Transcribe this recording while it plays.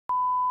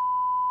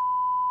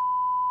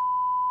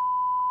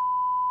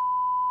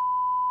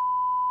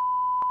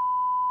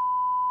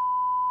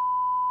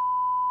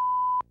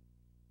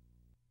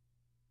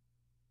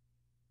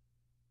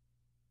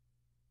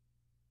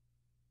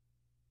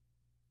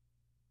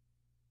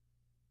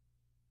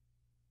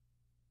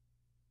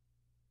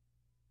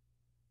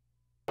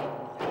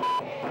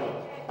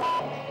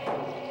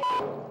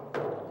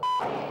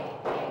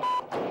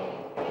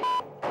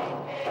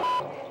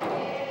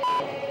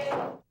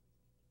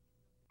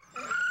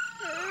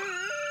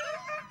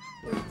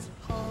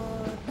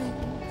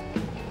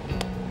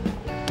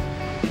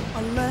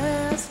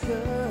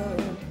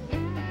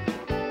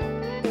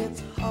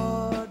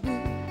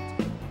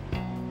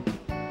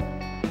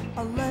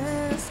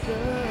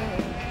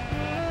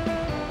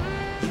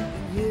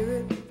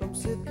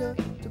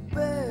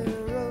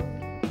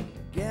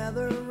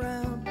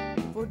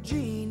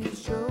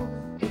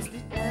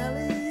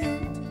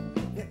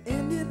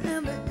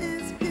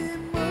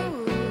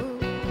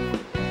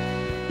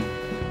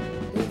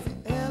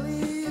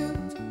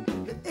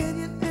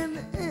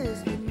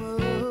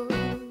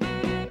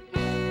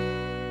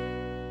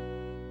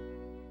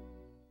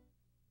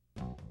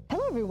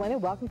everyone,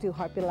 and welcome to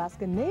Heartbeat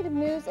Alaska Native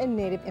News and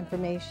Native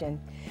Information.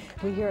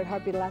 We here at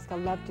Heartbeat Alaska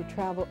love to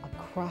travel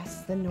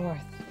across the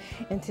north.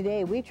 And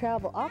today we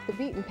travel off the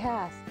beaten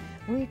path.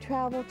 We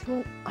travel to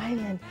an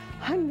island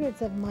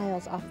hundreds of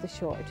miles off the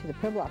shore, to the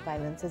Pribilof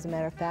Islands, as a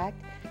matter of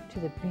fact, to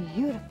the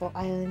beautiful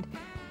island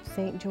of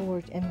St.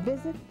 George, and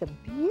visit the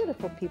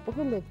beautiful people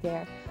who live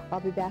there. I'll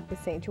be back with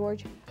St.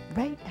 George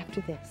right after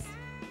this.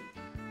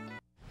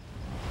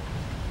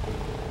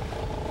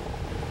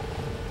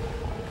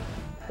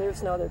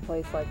 There's no other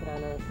place like it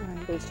on Earth.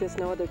 Right. There's just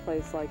no other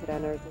place like it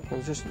on Earth. Well,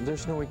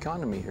 there's no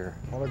economy here.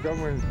 Well, the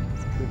government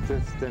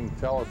just didn't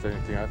tell us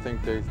anything. I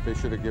think they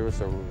should have given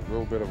us a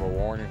little bit of a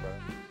warning.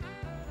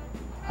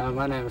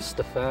 My name is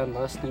Stefan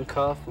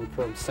Lesnikoff. I'm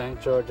from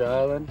St. George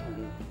Island,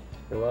 and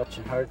you're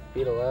watching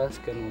Heartbeat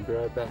Alaska, and we'll be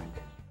right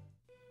back.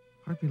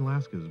 Heartbeat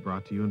Alaska is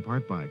brought to you in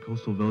part by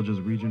Coastal Villages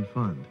Region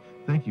Fund.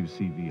 Thank you,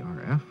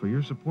 CVRF, for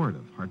your support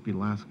of Heartbeat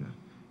Alaska.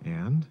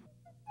 And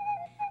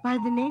by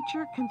the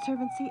Nature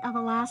Conservancy of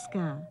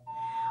Alaska,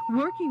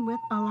 working with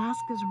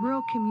Alaska's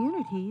rural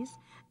communities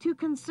to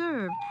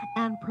conserve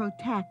and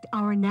protect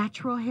our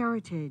natural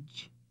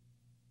heritage.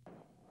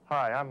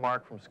 Hi, I'm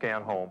Mark from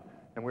Scan Home,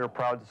 and we are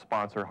proud to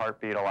sponsor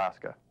Heartbeat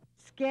Alaska.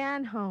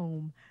 Scan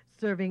Home,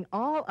 serving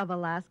all of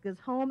Alaska's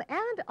home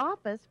and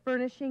office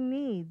furnishing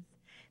needs.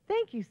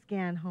 Thank you,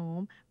 Scan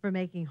Home, for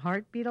making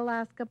Heartbeat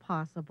Alaska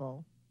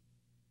possible.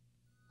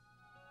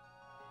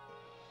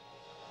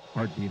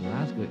 Heartbeat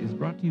Alaska is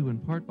brought to you in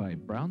part by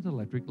Brown's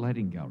Electric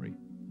Lighting Gallery.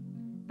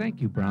 Thank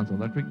you, Brown's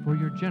Electric, for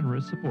your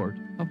generous support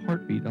of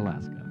Heartbeat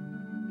Alaska.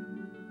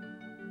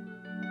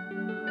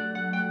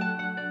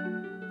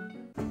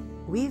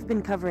 We've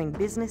been covering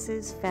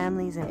businesses,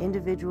 families, and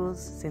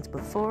individuals since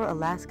before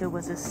Alaska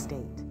was a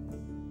state.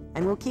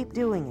 And we'll keep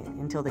doing it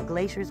until the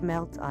glaciers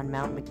melt on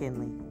Mount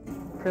McKinley.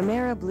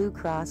 Primera Blue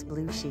Cross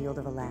Blue Shield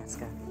of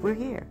Alaska. We're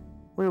here.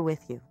 We're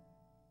with you.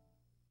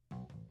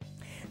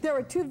 There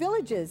are two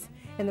villages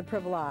in the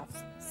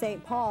Pribilofs.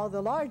 St. Paul,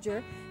 the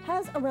larger,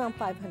 has around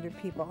 500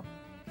 people.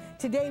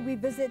 Today we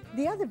visit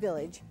the other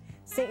village,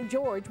 St.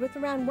 George, with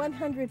around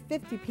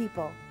 150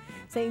 people.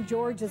 St.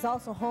 George is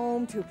also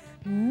home to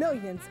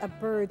millions of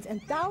birds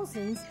and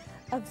thousands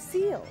of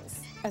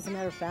seals. As a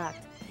matter of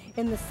fact,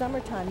 in the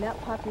summertime, that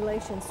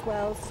population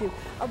swells to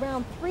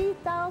around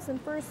 3,000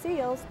 fur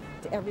seals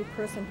to every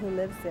person who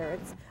lives there.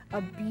 It's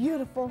a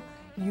beautiful,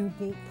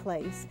 unique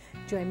place.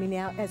 Join me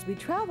now as we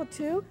travel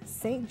to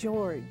St.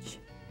 George.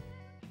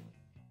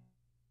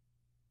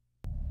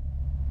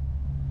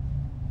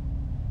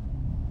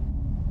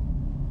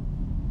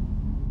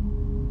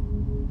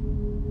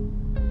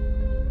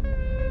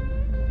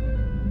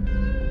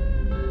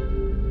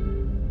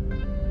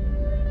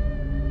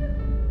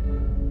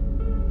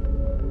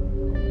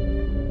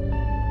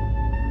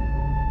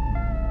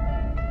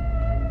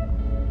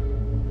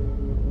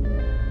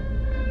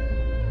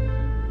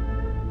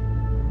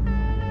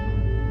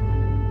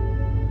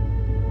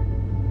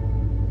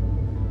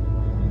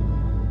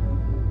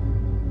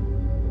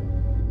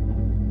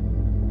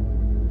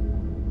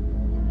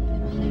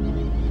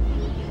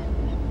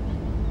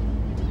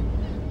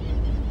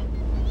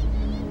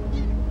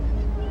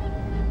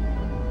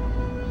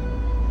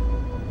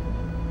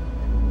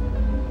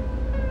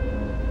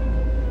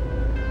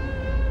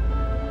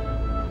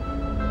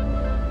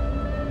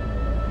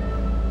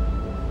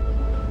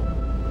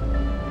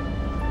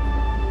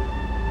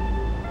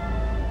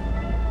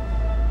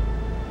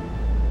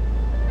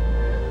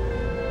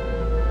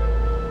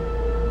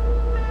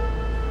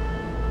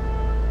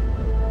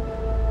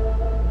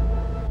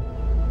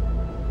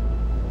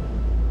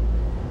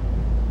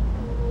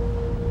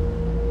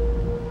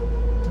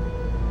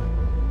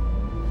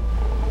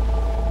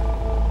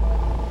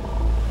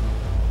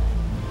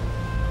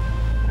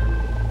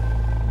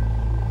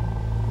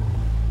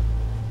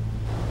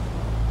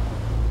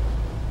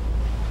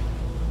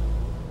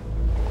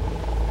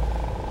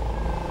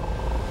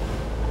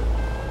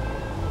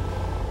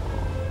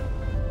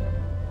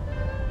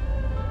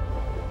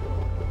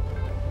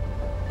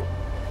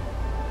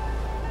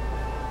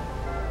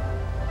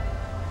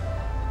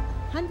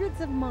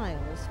 Hundreds of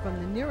miles from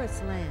the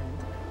nearest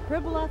land,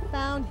 Pribilof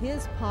found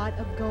his pot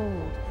of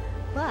gold.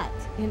 But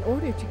in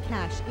order to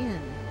cash in,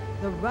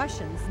 the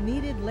Russians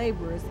needed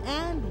laborers,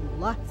 and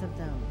lots of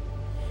them.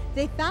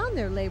 They found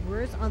their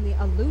laborers on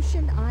the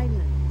Aleutian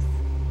Islands.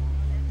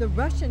 The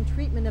Russian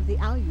treatment of the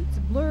Aleuts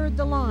blurred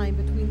the line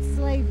between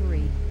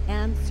slavery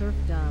and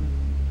serfdom.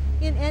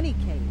 In any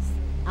case,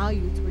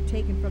 Aleuts were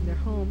taken from their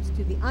homes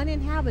to the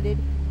uninhabited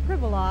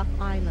Pribilof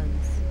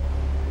Islands.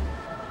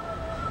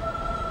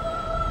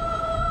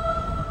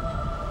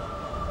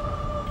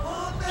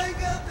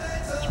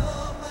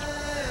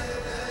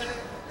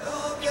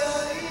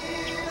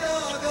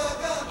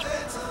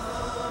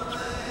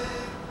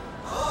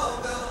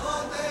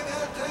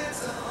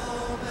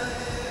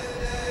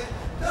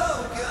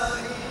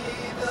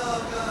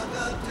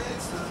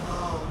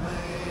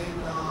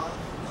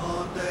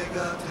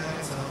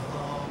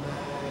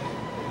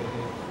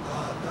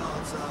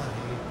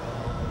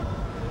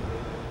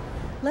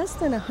 Less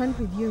than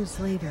 100 years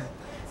later,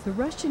 the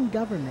Russian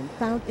government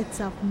found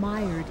itself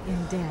mired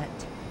in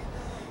debt.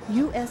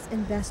 U.S.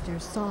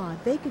 investors saw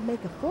they could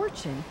make a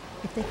fortune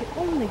if they could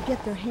only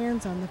get their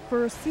hands on the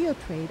fur seal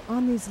trade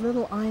on these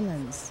little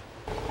islands.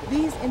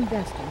 These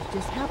investors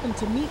just happened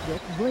to meet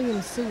with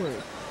William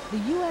Seward, the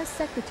U.S.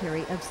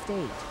 Secretary of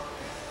State.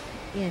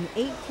 In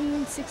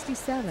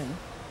 1867,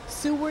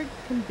 Seward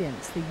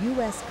convinced the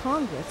U.S.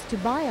 Congress to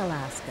buy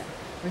Alaska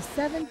for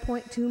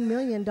 $7.2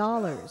 million.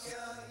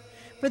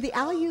 For the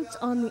Aleuts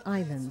on the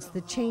islands,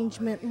 the change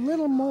meant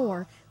little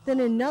more than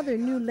another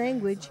new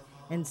language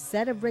and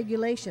set of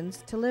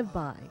regulations to live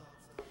by.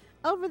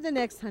 Over the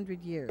next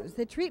 100 years,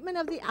 the treatment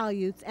of the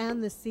Aleuts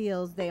and the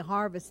seals they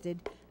harvested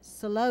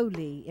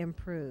slowly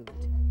improved.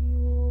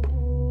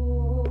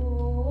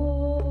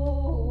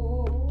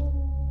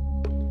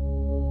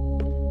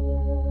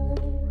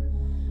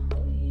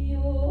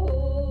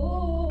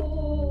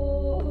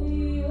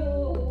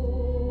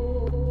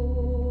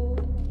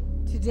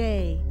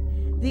 Today,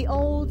 the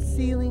old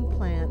sealing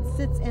plant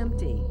sits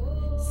empty,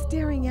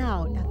 staring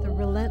out at the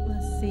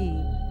relentless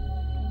sea.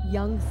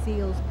 Young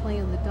seals play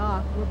in the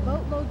dock where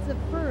boatloads of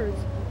furs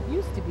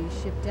used to be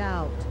shipped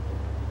out.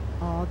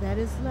 All that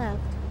is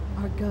left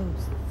are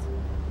ghosts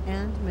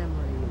and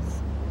memories.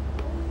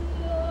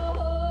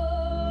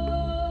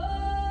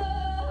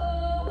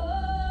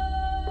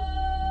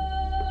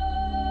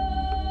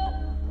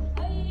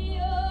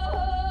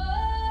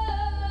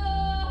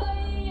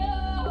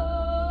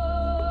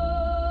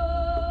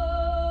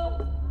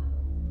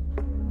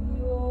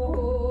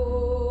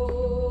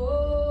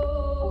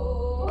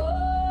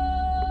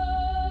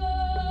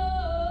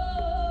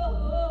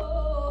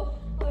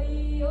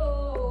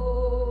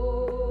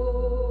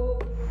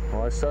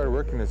 I started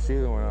working the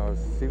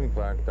sealing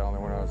plant down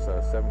there when I was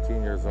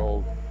 17 years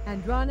old.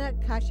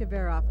 Andronik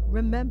Kashevarof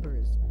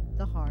remembers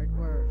the hard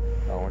work.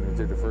 When we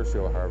did the first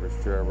seal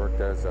harvest here, I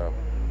worked as a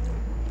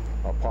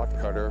pot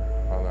cutter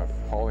on the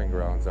hauling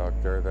grounds out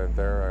there. Then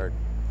there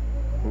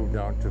I moved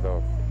down to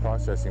the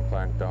processing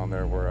plant down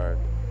there where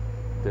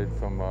I did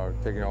from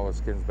taking all the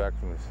skins back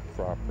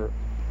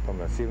from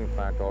the sealing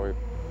plant all the way,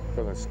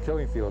 from the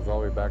killing fields all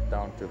the way back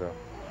down to the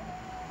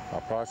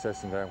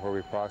processing plant where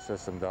we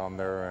processed them down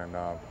there and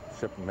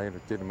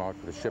did them out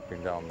for the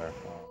shipping down there.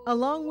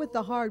 Along with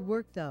the hard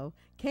work, though,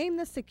 came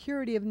the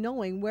security of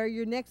knowing where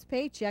your next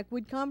paycheck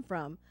would come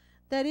from.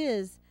 That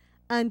is,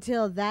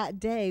 until that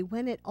day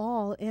when it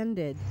all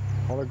ended.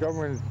 Well, the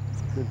government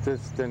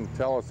just didn't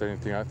tell us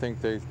anything. I think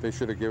they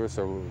should have given us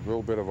a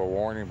little bit of a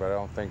warning, but I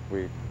don't think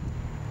we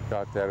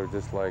got that. It was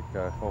just like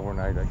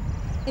overnight.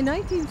 In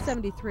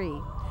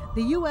 1973,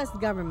 the U.S.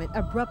 government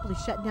abruptly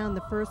shut down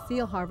the first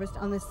seal harvest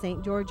on the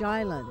St. George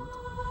Island.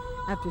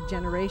 After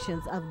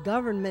generations of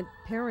government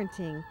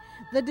parenting,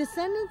 the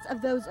descendants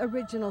of those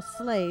original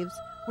slaves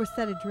were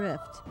set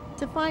adrift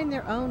to find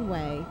their own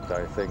way.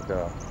 I think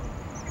the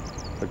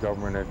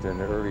government in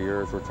the early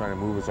years were trying to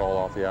move us all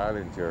off the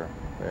island here.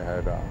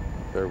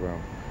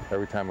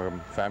 Every time a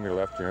family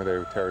left here, they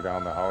would tear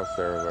down the house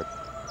there,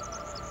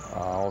 but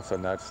all of a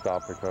sudden that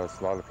stopped because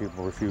a lot of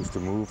people refused to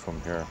move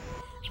from here.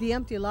 The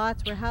empty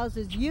lots where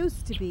houses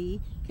used to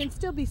be can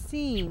still be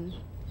seen.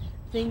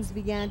 Things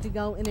began to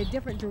go in a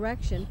different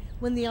direction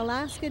when the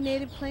Alaska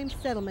Native Claims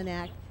Settlement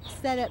Act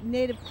set up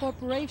native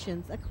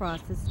corporations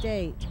across the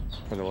state.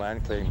 When the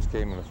land claims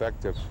came in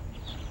effective,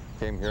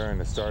 came here and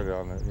it started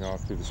on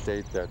through the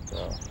state, that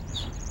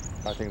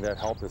I think that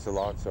helped us a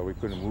lot, so we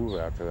couldn't move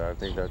after that. I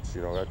think that's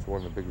that's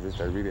one of the big things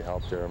that really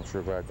helped there. I'm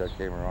sure glad that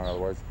came around.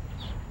 Otherwise,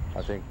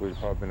 I think we'd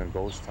probably been a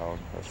ghost town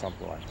or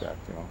something like that.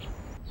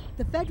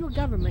 The federal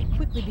government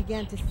quickly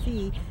began to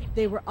see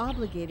they were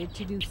obligated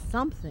to do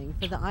something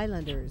for the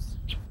islanders.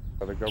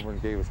 The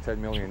government gave us $10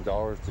 million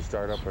to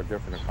start up a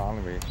different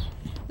economy.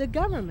 The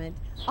government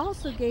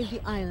also gave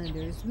the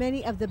islanders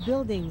many of the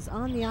buildings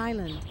on the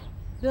island,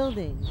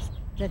 buildings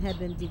that had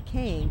been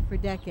decaying for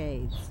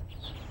decades.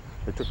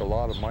 It took a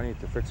lot of money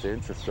to fix the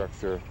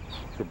infrastructure,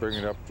 to bring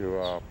it up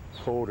to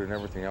code and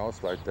everything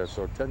else like that.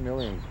 So $10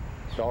 million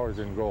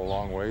didn't go a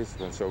long ways,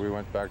 and so we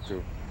went back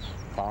to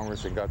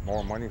Congress and got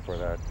more money for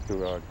that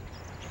to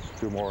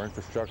do more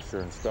infrastructure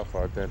and stuff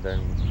out there.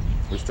 Then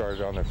we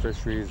started on the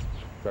fisheries,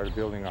 started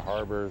building the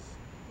harbors.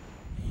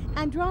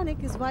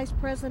 Andronik is Vice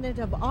President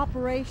of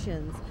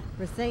Operations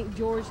for St.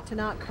 George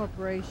Tanakh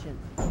Corporation.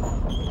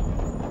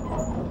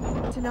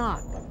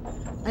 Tanakh,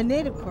 a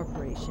native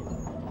corporation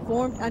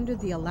formed under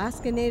the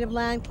Alaska Native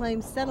Land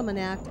Claims Settlement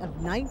Act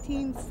of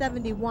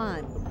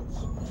 1971,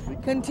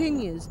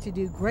 continues to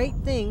do great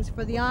things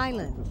for the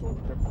island.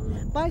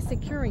 By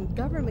securing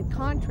government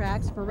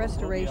contracts for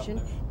restoration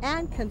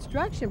and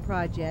construction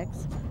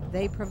projects,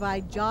 they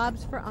provide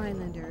jobs for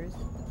islanders.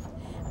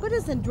 But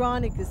as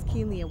Andronik is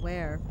keenly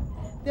aware,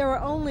 there are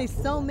only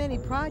so many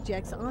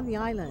projects on the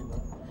island.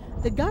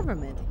 The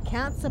government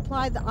can't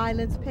supply the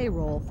island's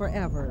payroll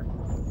forever.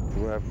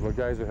 The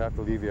guys would have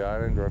to leave the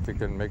island, or if they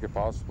can make it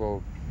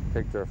possible,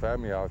 take their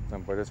family out,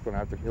 but it's going to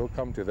have to, it'll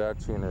come to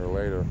that sooner or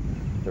later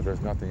if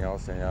there's nothing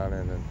else in the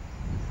island,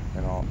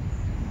 and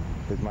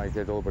it might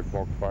get a little bit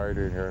more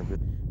quieter in here.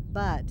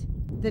 But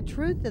the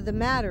truth of the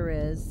matter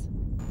is,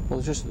 Well,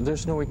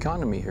 there's no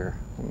economy here.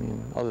 I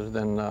mean, other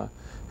than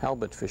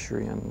halibut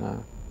fishery and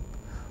a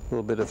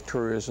little bit of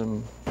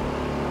tourism.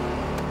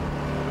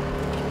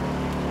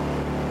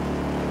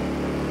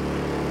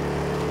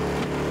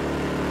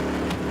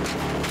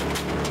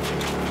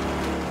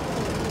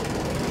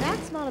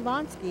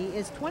 Malavansky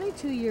is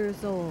 22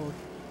 years old.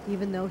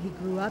 Even though he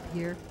grew up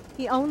here,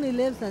 he only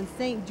lives on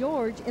St.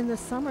 George in the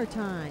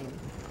summertime.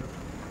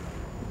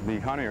 The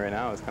economy right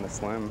now is kind of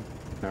slim.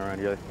 Around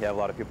here, you have a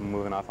lot of people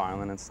moving off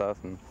island and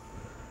stuff and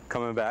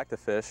coming back to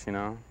fish, you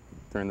know,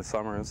 during the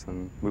summers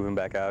and moving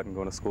back out and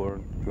going to school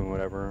and doing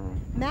whatever.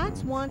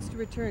 Max wants to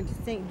return to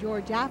St.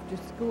 George after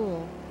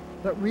school,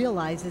 but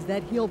realizes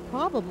that he'll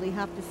probably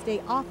have to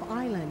stay off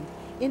island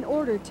in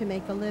order to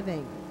make a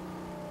living.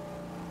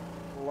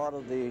 A lot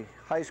of the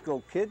high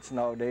school kids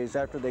nowadays,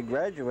 after they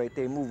graduate,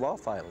 they move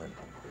off island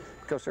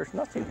because there's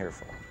nothing here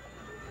for them.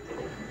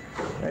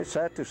 It's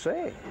sad to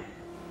say.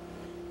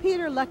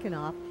 Peter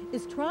Lekenof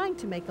is trying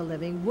to make a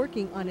living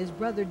working on his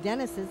brother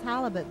Dennis's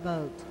halibut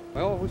boat.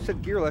 Well, we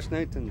set gear last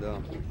night and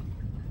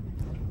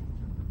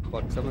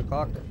about 7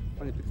 o'clock,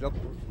 when he picked it up,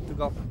 took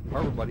off from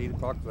harbor about 8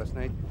 o'clock last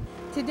night.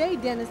 Today,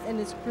 Dennis and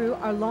his crew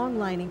are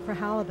long-lining for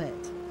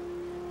halibut.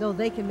 Though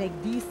they can make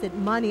decent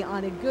money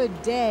on a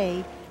good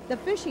day, the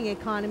fishing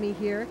economy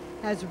here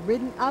has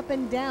ridden up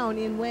and down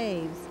in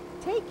waves,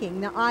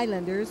 taking the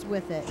islanders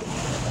with it.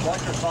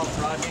 Watch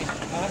yourself, Rodney.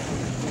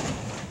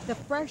 The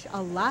fresh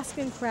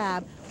Alaskan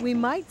crab we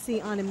might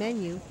see on a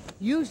menu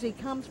usually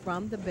comes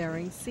from the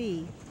Bering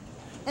Sea.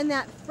 And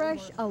that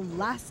fresh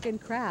Alaskan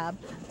crab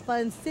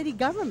funds city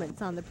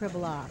governments on the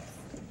Pribilofs.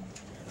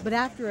 But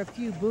after a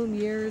few boom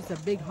years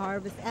of big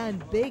harvest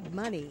and big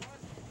money,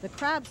 the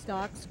crab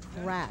stocks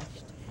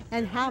crashed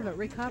and haven't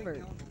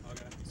recovered.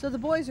 So the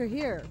boys are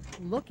here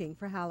looking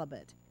for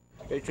halibut.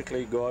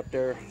 Basically, go out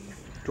there,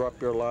 drop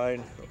your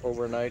line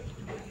overnight,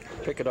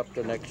 pick it up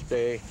the next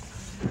day.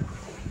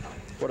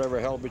 Whatever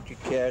halibut you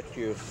catch,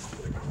 you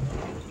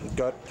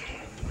gut.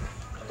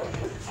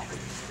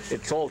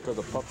 It's sold to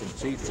the Puffin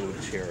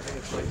Seafoods here,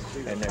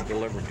 and then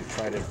delivered to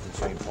Trident in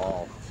St.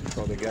 Paul.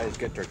 So the guys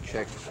get their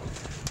checks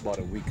about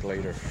a week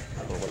later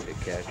for what they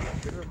catch.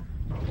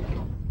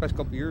 Past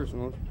couple of years, you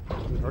know,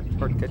 it's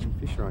hard catching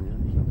fish around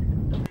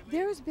here.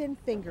 There's been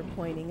finger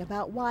pointing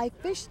about why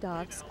fish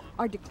stocks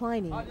are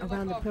declining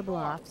around the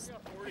Pribilofs.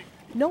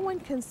 No one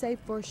can say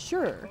for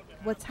sure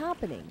what's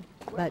happening,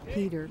 but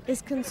Peter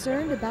is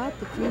concerned about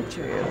the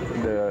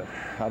future.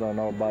 I don't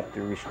know about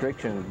the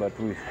restrictions, but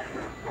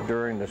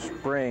during the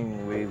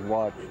spring we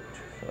watched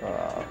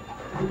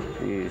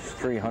these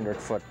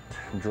 300-foot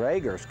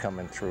draggers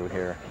coming through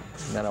here,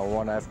 and then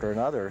one after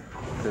another,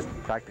 just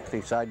practically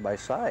side by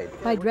side.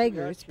 By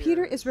draggers,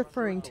 Peter is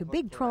referring to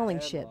big trawling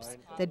ships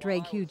that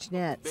drag huge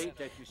nets.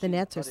 The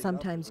nets are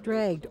sometimes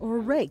dragged or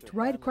raked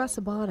right across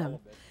the bottom.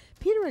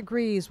 Peter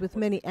agrees with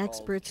many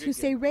experts who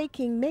say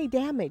raking may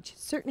damage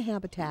certain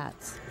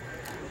habitats.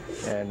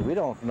 And we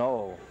don't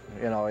know,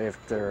 if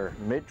they're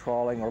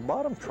mid-trawling or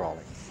bottom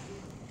trawling.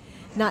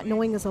 Not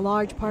knowing is a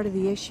large part of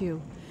the issue.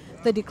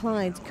 The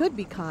declines could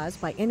be caused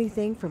by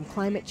anything from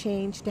climate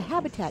change to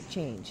habitat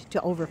change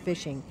to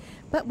overfishing.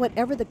 But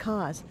whatever the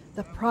cause,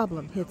 the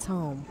problem hits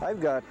home.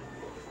 I've got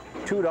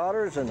 2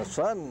 daughters and a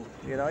son.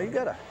 You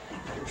gotta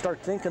start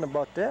thinking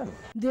about them.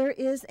 There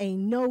is a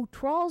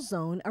no-trawl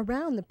zone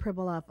around the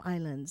Pribilof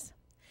Islands.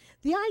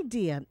 The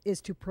idea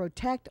is to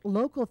protect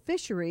local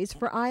fisheries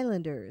for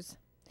islanders.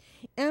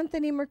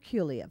 Anthony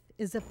Merculief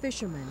is a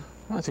fisherman.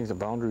 I think the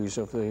boundaries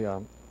of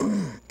the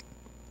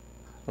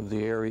of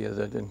the area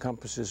that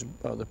encompasses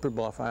the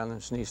Pribilof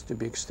Islands needs to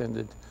be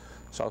extended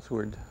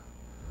southward.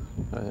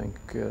 I think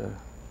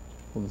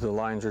the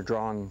lines are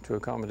drawn to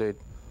accommodate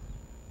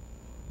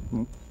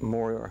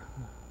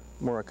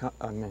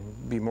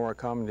be more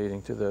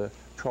accommodating to the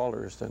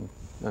trawlers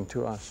than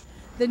to us.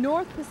 The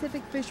North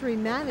Pacific Fishery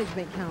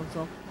Management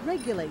Council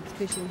regulates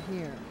fishing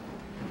here.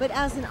 But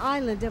as an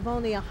island of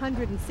only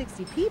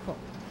 160 people,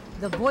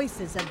 the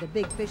voices of the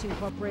big fishing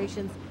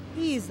corporations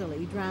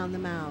easily drown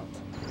them out.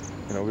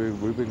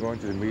 We've been going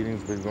to the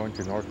meetings, we've been going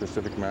to North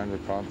Pacific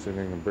Management Council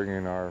and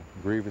bringing our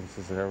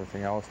grievances and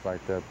everything else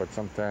like that, but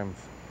sometimes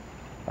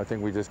I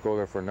think we just go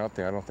there for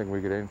nothing. I don't think we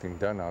get anything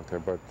done out there,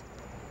 but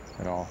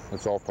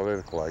it's all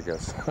political, I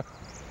guess.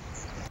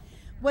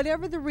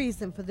 Whatever the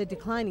reason for the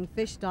declining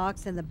fish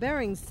stocks in the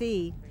Bering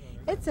Sea,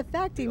 it's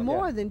affecting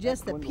more than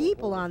just the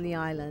people on the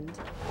island.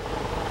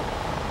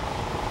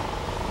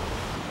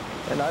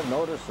 And I've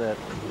noticed that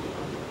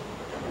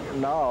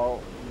now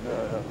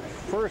the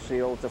fur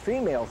seals, the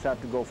females have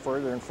to go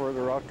further and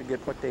further out to get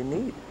what they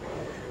need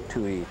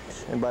to eat.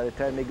 And by the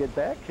time they get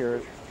back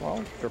here,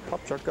 well, their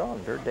pups are gone,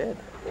 they're dead.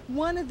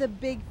 One of the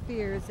big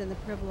fears in the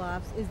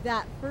Pribilofs is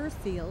that fur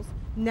seals,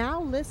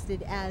 now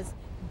listed as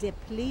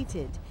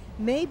depleted,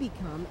 may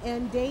become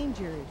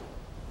endangered.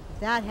 If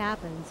that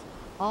happens,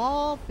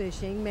 all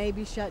fishing may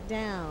be shut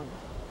down.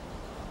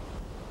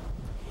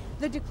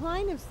 The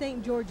decline of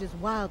St. George's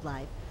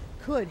wildlife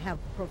could have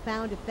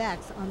profound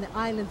effects on the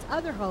island's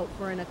other hope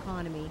for an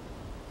economy,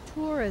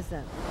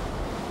 tourism.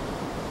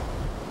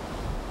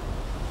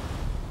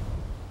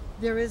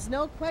 There is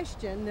no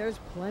question there's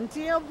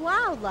plenty of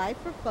wildlife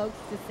for folks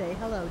to say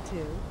hello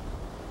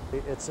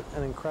to. It's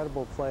an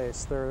incredible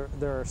place. There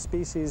are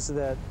species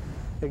that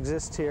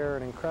exist here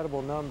in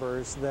incredible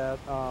numbers that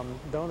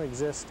don't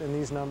exist in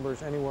these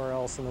numbers anywhere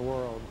else in the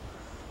world.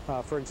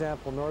 For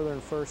example, northern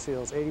fur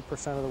seals,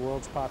 80% of the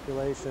world's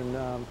population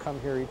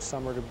come here each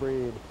summer to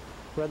breed.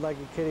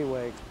 Red-legged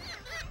kittiwake.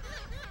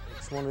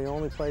 It's one of the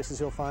only places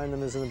you'll find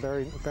them is in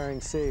the Bering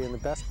Sea, and the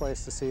best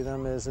place to see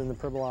them is in the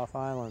Pribilof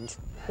Islands.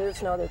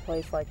 There's no other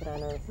place like it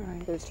on Earth.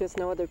 Right. There's just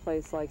no other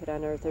place like it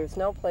on Earth. There's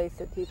no place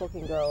that people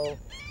can go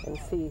and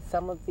see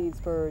some of these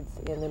birds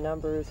in the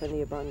numbers and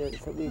the abundance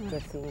that we've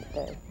just seen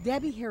today.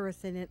 Debbie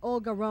Harrison and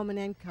Olga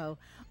Romanenko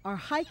are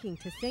hiking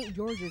to St.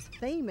 George's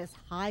famous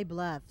high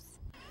bluffs.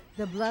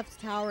 The bluffs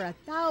tower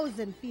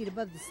 1,000 feet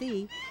above the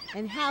sea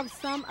and have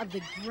some of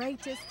the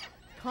greatest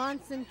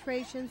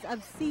concentrations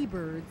of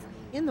seabirds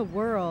in the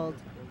world.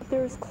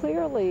 There's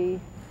clearly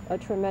a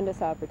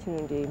tremendous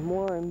opportunity.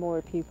 More and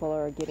more people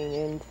are getting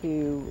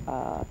into,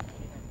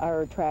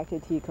 are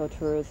attracted to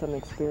ecotourism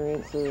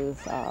experiences.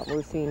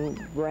 We're seeing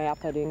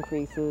rapid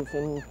increases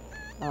in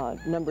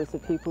numbers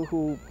of people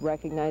who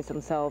recognize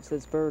themselves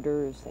as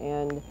birders,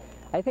 and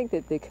I think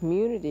that the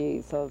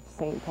communities of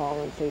St. Paul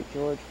and St.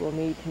 George will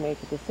need to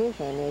make a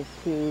decision as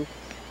to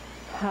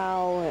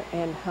how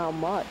and how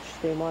much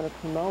they want to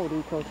promote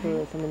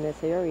ecotourism in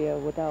this area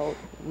without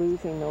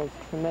losing those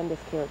tremendous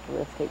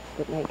characteristics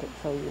that make it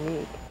so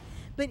unique.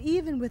 But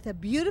even with a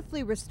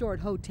beautifully restored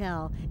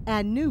hotel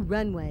and new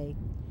runway,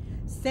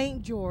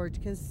 St.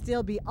 George can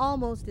still be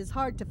almost as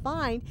hard to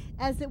find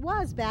as it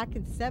was back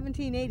in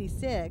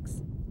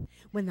 1786.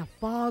 When the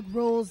fog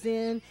rolls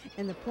in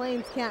and the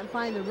planes can't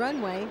find the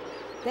runway,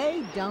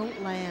 they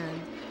don't land.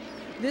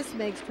 This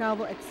makes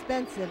travel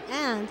expensive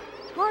and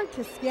hard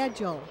to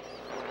schedule.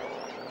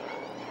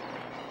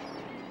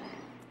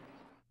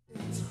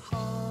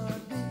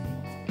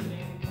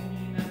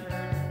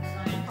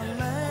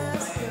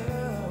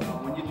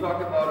 When you talk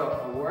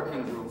about a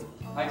working group,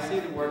 I see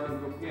the working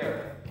group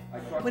here.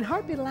 When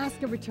Heartbeat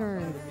Alaska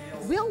returns,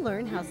 we'll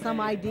learn how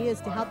some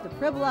ideas to help the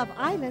Pribilof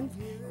Islands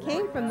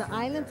came from the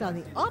islands on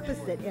the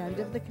opposite end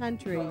of the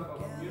country.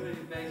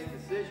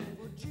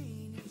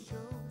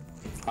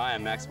 Hi,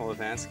 I'm Max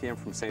Malavansky. I'm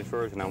from St.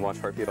 George, and I watch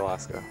Heartbeat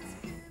Alaska.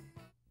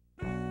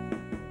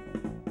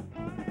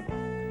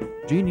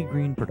 Jeannie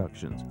Green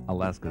Productions,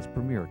 Alaska's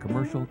premier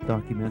commercial,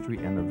 documentary,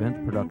 and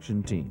event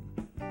production team.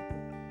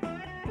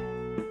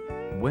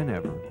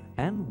 Whenever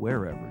and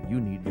wherever you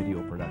need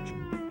video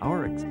production,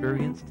 our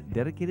experienced,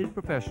 dedicated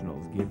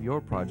professionals give your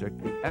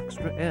project the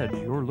extra edge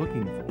you're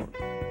looking for.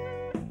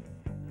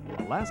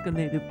 Alaska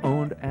Native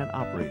owned and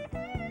operated.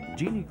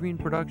 Jeannie Green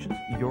Productions,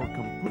 your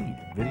complete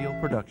video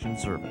production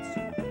service.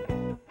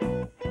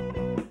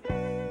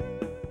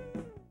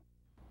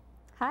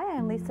 Hi,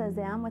 I'm Lisa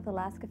Zam with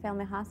Alaska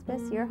Family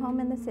Hospice, your home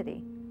in the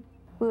city.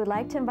 We would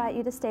like to invite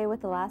you to stay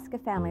with Alaska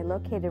Family,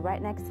 located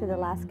right next to the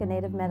Alaska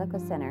Native Medical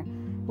Center.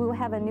 We will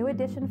have a new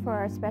addition for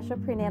our special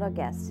prenatal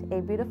guests,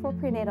 a beautiful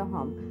prenatal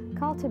home.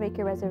 Call to make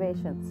your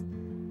reservations.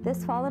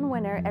 This fall and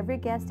winter, every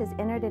guest is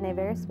entered in a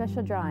very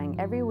special drawing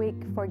every week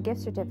for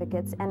gift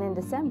certificates, and in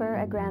December,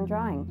 a grand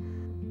drawing.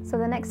 So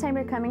the next time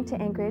you're coming to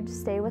Anchorage,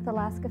 stay with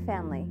Alaska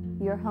Family,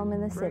 your home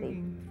in the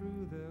city.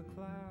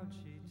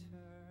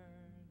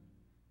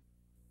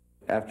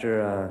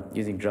 After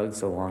using drugs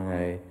so long,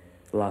 I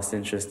lost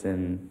interest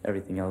in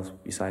everything else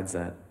besides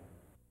that.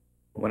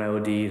 When I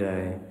OD'd,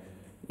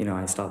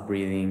 I stopped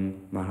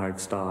breathing, my heart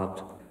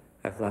stopped.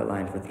 I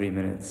flatlined for 3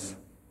 minutes.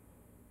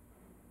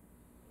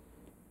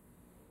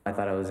 I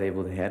thought I was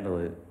able to handle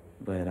it,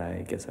 but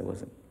I guess I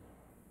wasn't.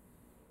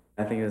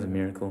 I think it was a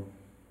miracle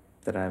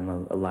that I'm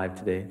alive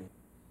today.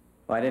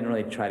 Well, I didn't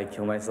really try to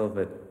kill myself,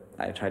 but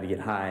I tried to get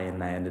high,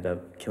 and I ended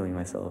up killing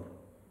myself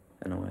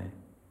in a way.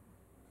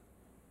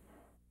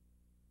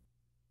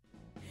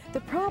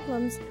 The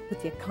problems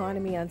with the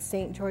economy on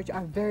St. George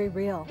are very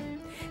real.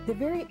 The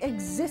very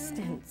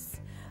existence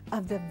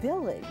of the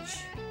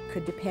village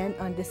could depend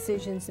on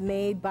decisions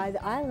made by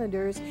the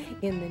islanders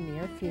in the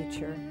near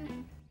future.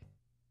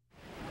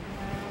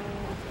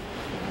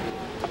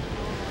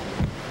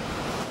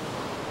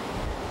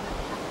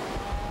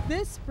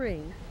 This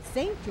spring,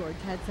 St. George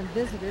had some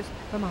visitors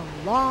from a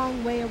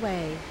long way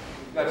away.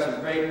 We've got some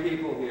great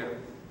people here.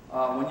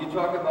 When you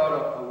talk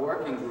about a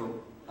working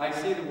group, I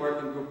see the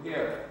working group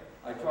here.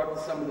 I talked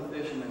to some of the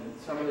fishermen.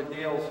 Some of the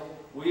deals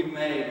we've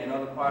made in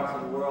other parts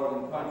of the world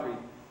and country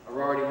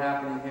are already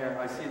happening here.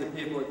 I see the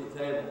people at the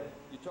table.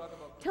 You talk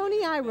about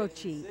Tony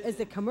Irochi is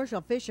a commercial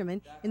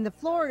fisherman in the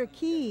Florida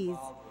Keys.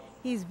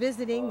 He's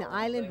visiting the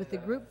island with a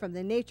group from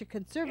the Nature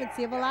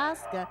Conservancy of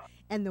Alaska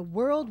and the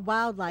World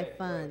Wildlife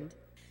Fund.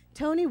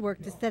 Tony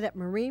worked to set up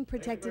marine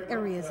protected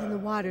areas in the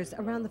waters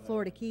around the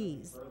Florida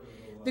Keys.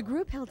 The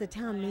group held a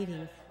town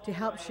meeting to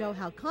help show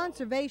how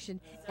conservation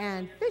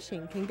and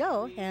fishing can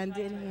go hand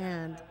in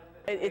hand.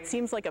 It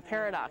seems like a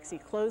paradox. You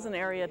close an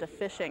area to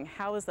fishing.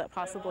 How is that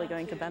possibly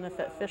going to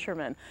benefit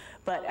fishermen?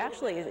 But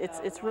actually,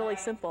 it's really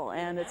simple,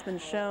 and it's been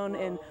shown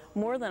in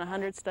more than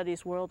 100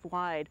 studies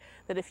worldwide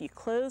that if you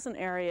close an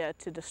area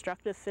to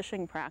destructive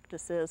fishing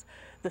practices,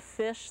 the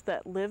fish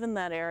that live in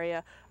that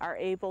area are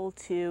able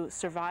to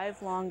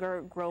survive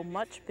longer, grow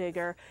much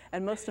bigger,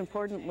 and most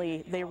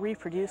importantly, they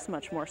reproduce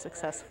much more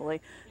successfully.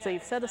 So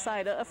you've set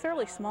aside a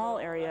fairly small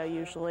area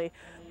usually,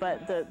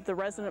 but the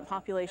resident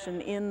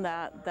population in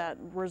that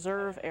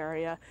reserve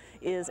area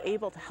is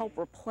able to help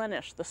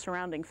replenish the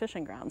surrounding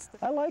fishing grounds.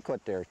 I like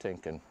what they're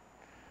thinking,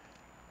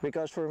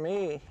 because for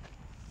me,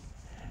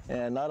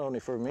 and not only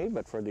for me,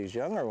 but for these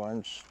younger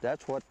ones,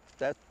 that's how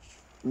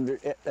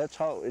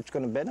it's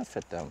going to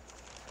benefit them.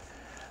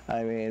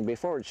 I mean,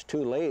 before it's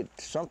too late,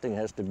 something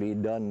has to be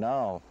done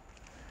now.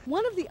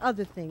 One of the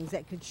other things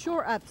that could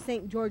shore up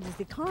St. George's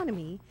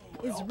economy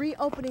is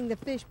reopening the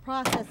fish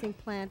processing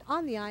plant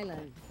on the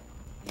island.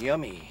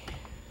 Yummy.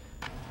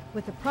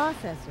 With the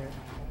processor,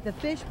 the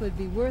fish would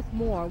be worth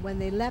more when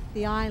they left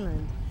the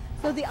island,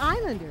 so the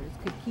islanders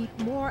could keep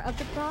more of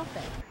the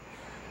profit.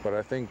 But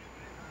I think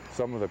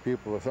some of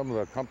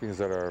the companies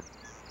that are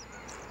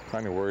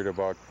kind of worried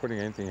about putting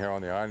anything here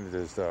on the island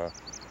is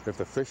if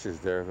the fish is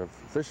there. If the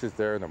fish is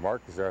there and the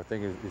market is there, I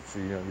think it's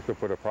you could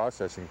put a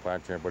processing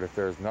plant here. But if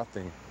there's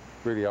nothing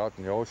really out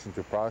in the ocean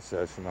to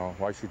process,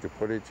 why should you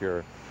put it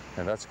here?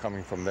 And that's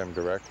coming from them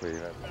directly.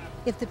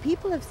 If the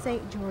people of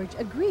St. George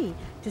agree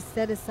to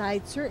set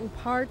aside certain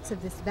parts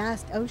of this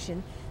vast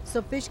ocean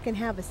so fish can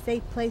have a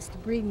safe place to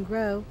breed and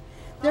grow,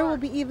 there will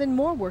be even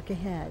more work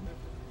ahead.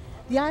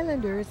 The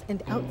islanders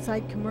and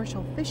outside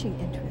commercial fishing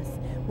interests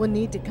will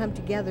need to come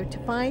together to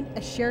find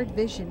a shared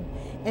vision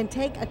and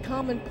take a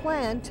common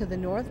plan to the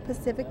North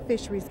Pacific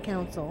Fisheries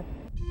Council.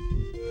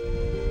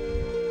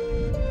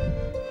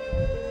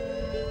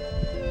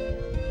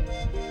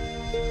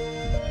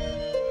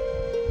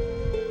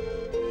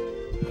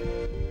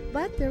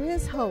 But there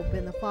is hope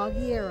in the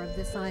foggy air of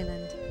this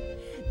island.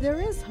 There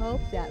is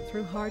hope that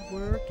through hard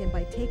work and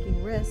by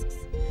taking risks,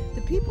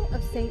 the people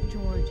of St.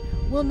 George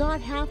will not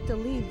have to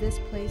leave this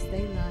place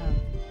they love.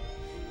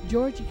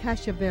 Georgie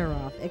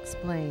Kashevarof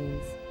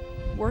explains.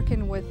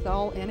 Working with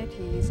all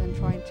entities and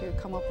trying to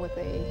come up with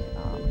a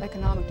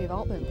economic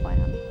development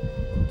plan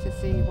to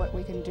see what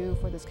we can do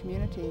for this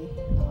community.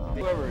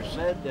 Whoever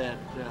said that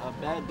a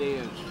bad day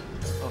of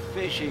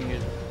fishing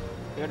is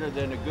better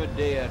than a good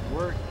day at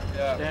work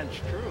stands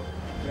true.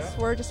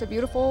 We're just a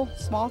beautiful,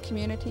 small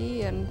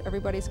community, and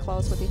everybody's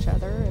close with each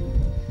other, and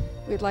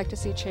we'd like to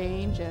see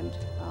change and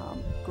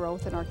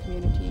growth in our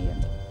community,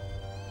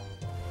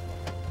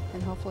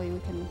 and hopefully we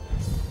can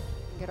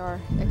get our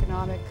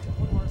economic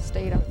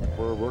state up there.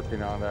 We're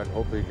working on that,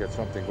 hopefully get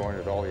something going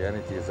with all the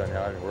entities on the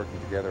island working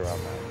together on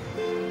that.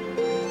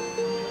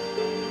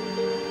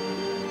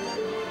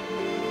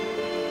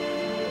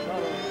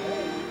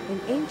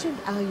 An ancient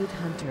Aleut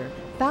hunter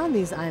found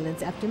these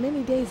islands after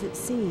many days at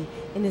sea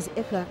in his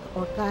iklak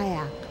or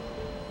kayak.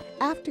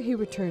 After he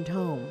returned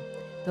home,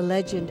 the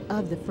legend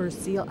of the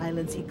first seal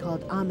islands he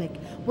called Amek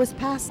was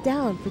passed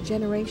down for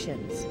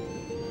generations.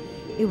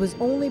 It was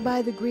only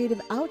by the greed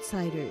of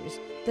outsiders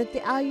that the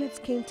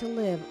Aleuts came to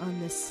live on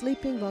this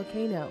sleeping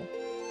volcano.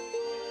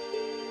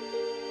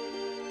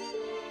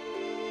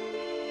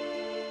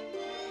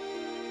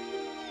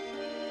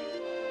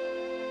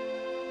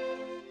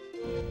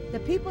 The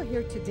people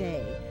here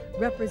today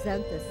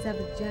represent the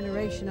 7th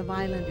generation of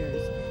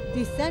islanders,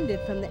 descended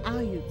from the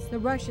Aleuts the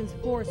Russians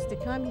forced to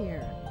come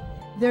here.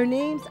 Their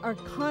names are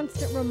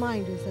constant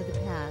reminders of the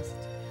past.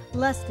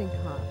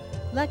 Lekenof,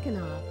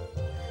 Lekenof,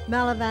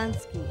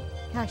 Malavansky,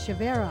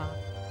 Kashevarof.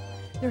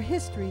 Their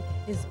history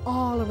is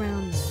all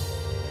around them.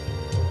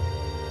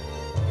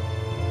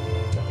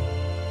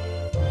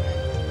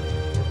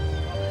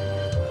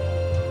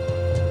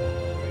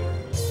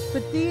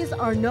 But these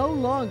are no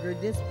longer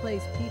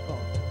displaced people.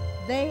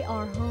 They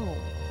are home.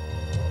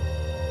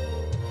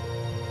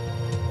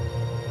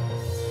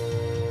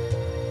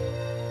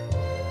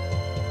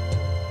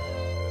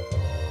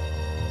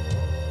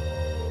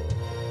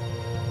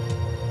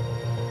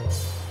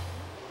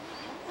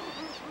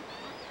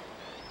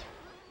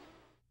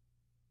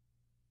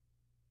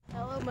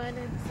 Hello, my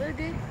name is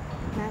Sergey.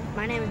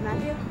 My name is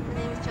Matthew. My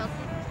name is Chelsea.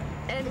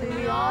 And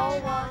we all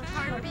watch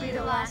Heartbeat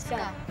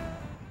Alaska.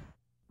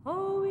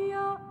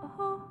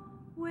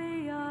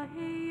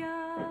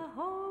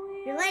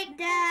 You're late,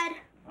 Dad.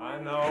 I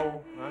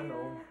know. I'm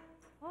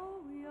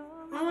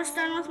almost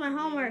done with my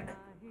homework.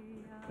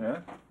 Yeah?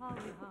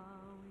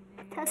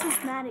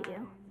 Tessa's mad at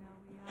you.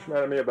 What's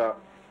mad at me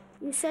about?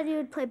 You said you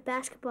would play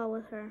basketball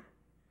with her.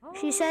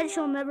 She said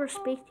she'll never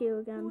speak to you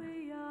again.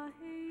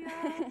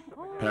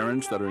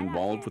 Parents that are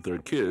involved with their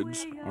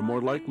kids are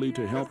more likely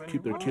to help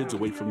keep their kids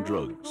away from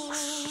drugs.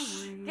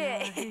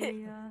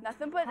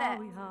 Nothing but that.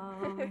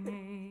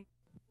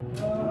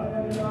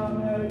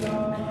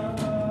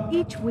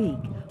 Each week,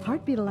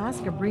 Heartbeat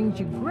Alaska brings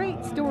you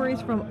great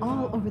stories from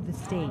all over the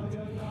state.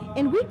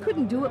 And we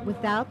couldn't do it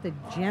without the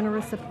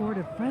generous support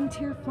of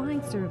Frontier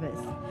Flying Service.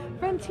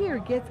 Frontier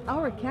gets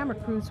our camera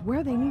crews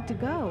where they need to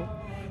go.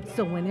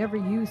 So whenever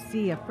you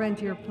see a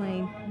Frontier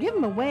plane, give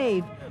them a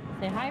wave.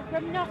 Say hi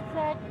from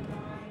Northside.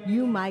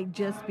 You might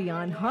just be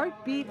on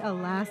Heartbeat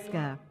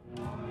Alaska.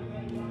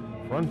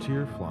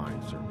 Frontier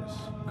Flying Service,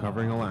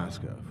 covering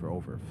Alaska for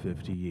over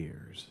 50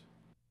 years.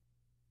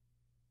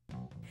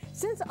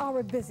 Since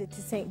our visit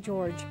to St.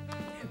 George,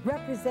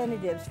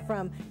 representatives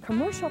from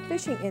commercial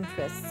fishing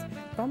interests,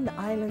 from the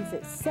islands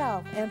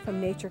itself, and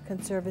from Nature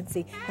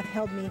Conservancy have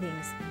held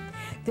meetings.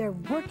 They're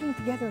working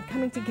together and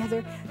coming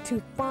together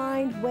to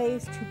find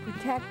ways to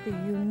protect the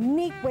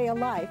unique way of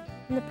life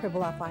in the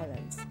Pribilof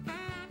Islands.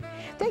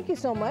 Thank you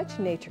so much,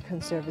 Nature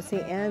Conservancy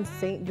and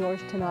St.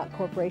 George Tenot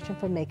Corporation,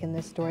 for making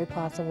this story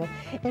possible.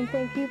 And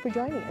thank you for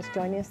joining us.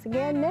 Join us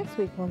again next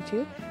week, won't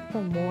you,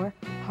 for more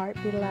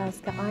Heartbeat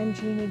Alaska. I'm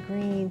Jeannie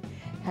Green.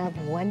 Have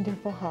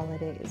wonderful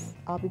holidays.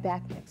 I'll be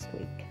back next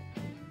week.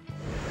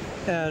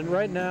 And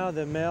right now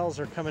the males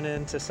are coming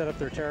in to set up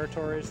their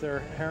territories.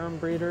 They're harem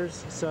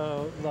breeders,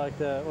 so like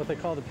what they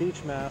call the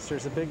beach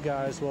masters, the big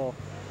guys will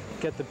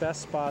get the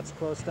best spots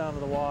close down to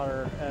the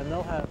water, and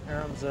they'll have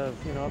harems of,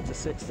 you know, up to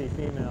 60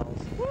 females.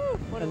 Woo,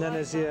 and then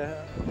as you,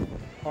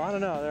 well, I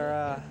don't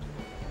know,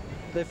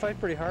 they fight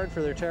pretty hard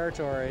for their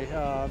territory.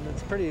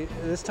 It's pretty,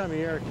 this time of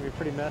year it can be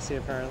pretty messy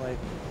apparently.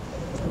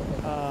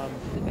 The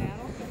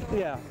battle?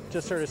 Yeah,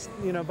 just sort of,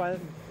 you know, by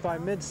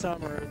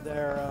midsummer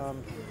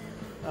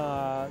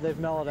they've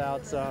mellowed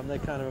out some. They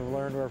kind of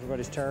learned where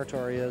everybody's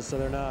territory is, so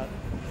they're not,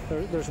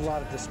 there's a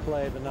lot of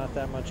display but not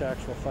that much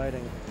actual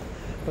fighting.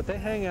 But they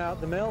hang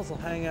out, the males will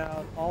hang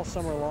out all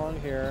summer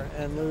long here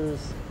and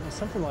lose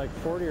something like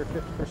 40 or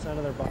 50%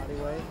 of their body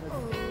weight.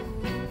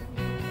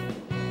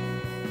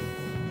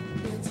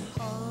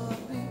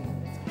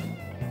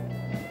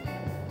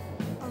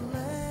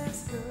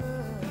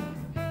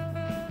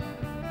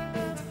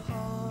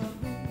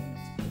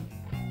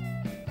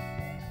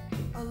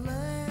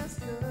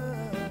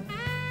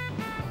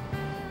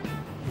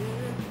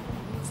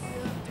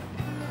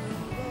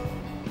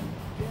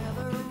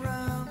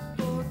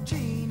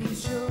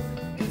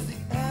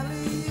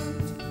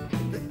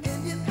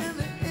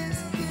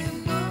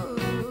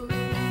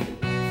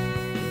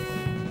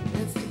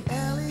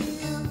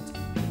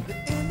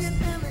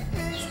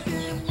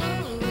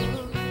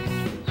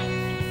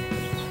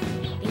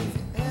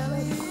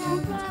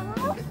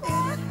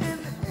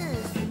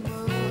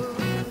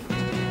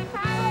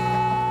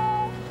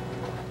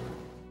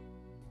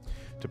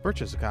 To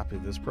purchase a copy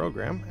of this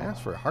program,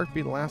 ask for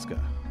Heartbeat Alaska,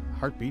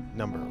 Heartbeat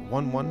number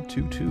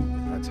 1122.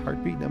 That's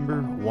Heartbeat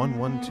number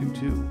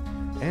 1122.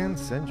 And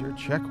send your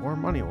check or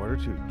money order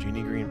to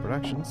Jeannie Green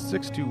Productions,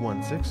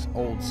 6216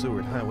 Old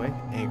Seward Highway,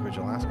 Anchorage,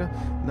 Alaska,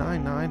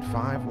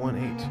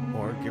 99518.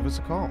 Or give us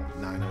a call,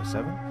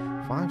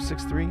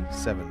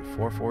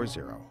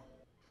 907-563-7440.